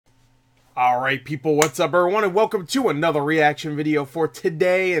Alright people, what's up everyone, and welcome to another reaction video for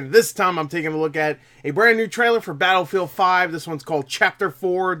today. And this time I'm taking a look at a brand new trailer for Battlefield 5. This one's called Chapter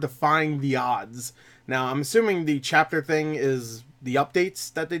 4, Defying the Odds. Now, I'm assuming the chapter thing is the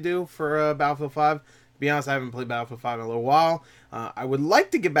updates that they do for Battlefield 5. To be honest, I haven't played Battlefield 5 in a little while. I would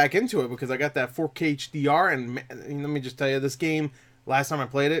like to get back into it because I got that 4K HDR, and let me just tell you, this game, last time I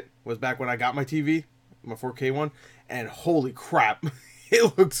played it, was back when I got my TV, my 4K one, and holy crap.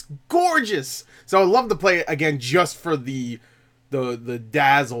 It looks gorgeous. So I'd love to play it again just for the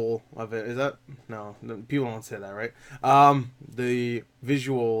dazzle of it. Is that no? People don't say that, right? The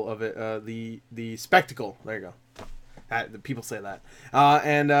visual of it, the spectacle. There you go. The people say that.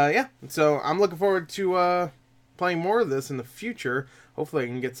 Yeah. So I'm looking forward to playing more of this in the future. Hopefully, I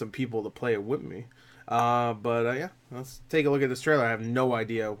can get some people to play it with me. Yeah. Let's take a look at this trailer. I have no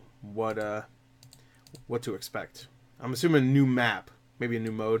idea what to expect. I'm assuming a new map. Maybe a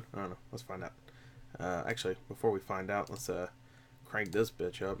new mode. I don't know. Let's find out. Actually, before we find out, let's crank this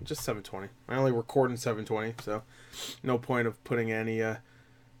bitch up. Just 720. I only record in 720, so no point of putting any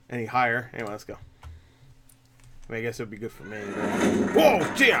higher. Anyway, let's go. I mean, I guess it would be good for me. Whoa,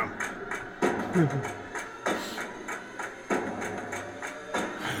 damn!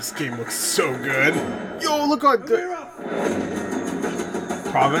 This game looks so good. Yo, look at the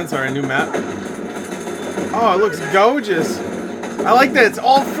province. Alright, new map. Oh, it looks gorgeous. I like that it's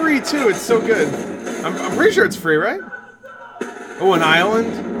all free too. It's so good. I'm pretty sure it's free, right? Oh, an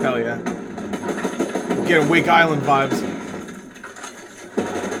island? Hell yeah. I'm getting Wake Island vibes.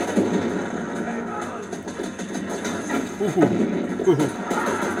 Ooh.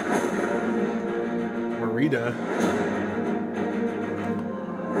 Marita.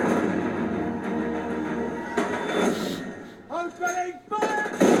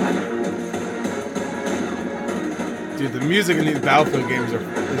 Dude, the music in these Battlefield games is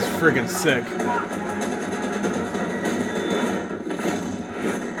friggin' sick.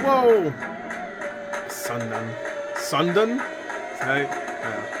 Whoa! Sundun. Sundun? Right?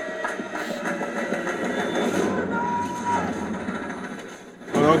 Yeah.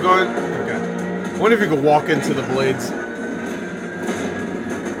 Oh, no, go in? Okay. I wonder if you could walk into the blades.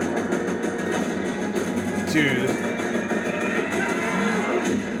 Dude.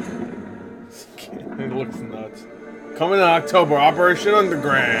 It looks nuts. Coming in October, Operation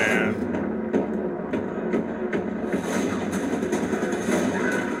Underground.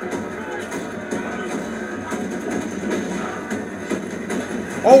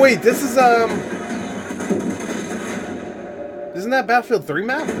 Oh wait, this is isn't that Battlefield 3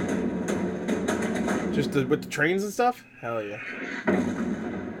 map? Just with the trains and stuff? Hell yeah.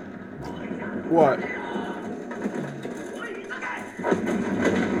 What?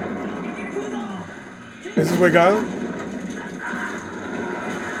 This is Wake Island?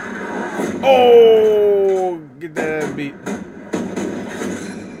 Oh, get that beat.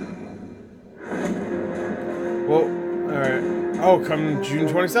 Well, alright. Oh, come June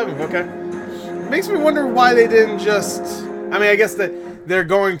 27th, okay. Makes me wonder why they didn't just... I mean, I guess that they're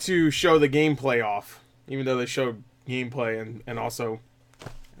going to show the gameplay off. Even though they showed gameplay and also...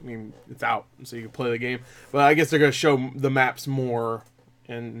 I mean, it's out, so you can play the game. But I guess they're going to show the maps more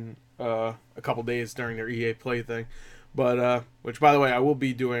in a couple days during their EA Play thing. But, which, by the way, I will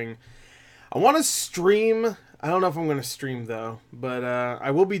be doing... I want to stream. I don't know if I'm going to stream, though. But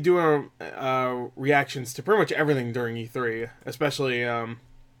I will be doing reactions to pretty much everything during E3. Especially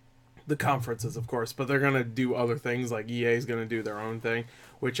the conferences, of course. But they're going to do other things. Like EA is going to do their own thing.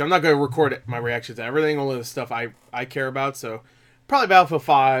 Which I'm not going to record my reactions to everything. Only the stuff I care about. So probably Battlefield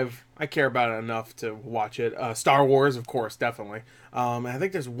 5. I care about it enough to watch it. Star Wars, of course, definitely. And I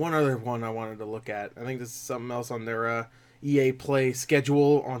think there's one other one I wanted to look at. I think this is something else on their... EA Play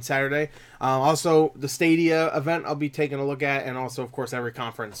schedule on Saturday. Also, the Stadia event I'll be taking a look at, and also, of course, every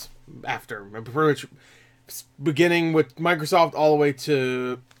conference after. Pretty much beginning with Microsoft all the way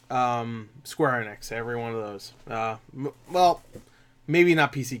to Square Enix, every one of those. Well, maybe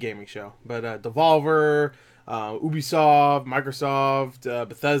not PC Gaming Show, but Devolver, Ubisoft, Microsoft,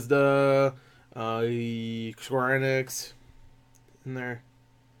 Bethesda, Square Enix, in there.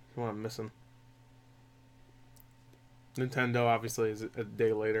 What I'm missing. Nintendo obviously is a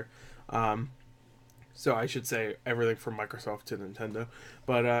day later, so I should say everything from Microsoft to Nintendo.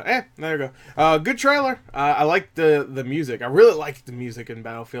 But there you go. Good trailer. I like the music. I really like the music in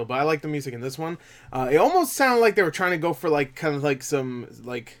Battlefield, but I like the music in this one. It almost sounded like they were trying to go for like kind of like some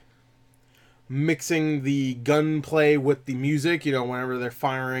like mixing the gunplay with the music. You know, whenever they're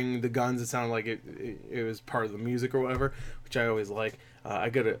firing the guns, it sounded like it was part of the music or whatever, which I always like. I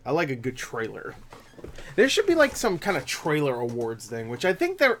like a good trailer. There should be like some kind of trailer awards thing, which I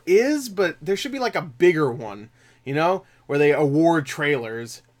think there is, but there should be like a bigger one, you know, where they award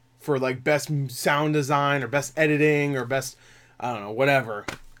trailers for like best sound design or best editing or best, I don't know, whatever.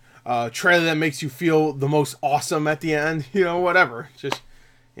 Trailer that makes you feel the most awesome at the end, you know, whatever. Just,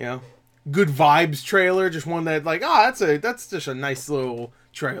 you know, good vibes trailer, just one that like, oh, that's just a nice little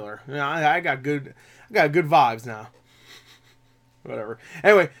trailer. You know, I got good vibes now. Whatever.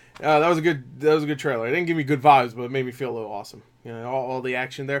 Anyway, that was a good trailer. It didn't give me good vibes, but it made me feel a little awesome. You know, all the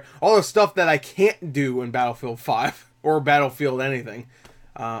action there, all the stuff that I can't do in Battlefield 5 or Battlefield anything.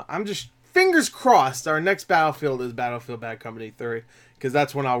 I'm just fingers crossed. Our next Battlefield is Battlefield Bad Company 3, because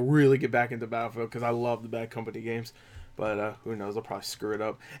that's when I'll really get back into Battlefield, because I love the Bad Company games. But who knows? I'll probably screw it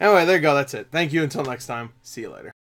up. Anyway, there you go. That's it. Thank you. Until next time. See you later.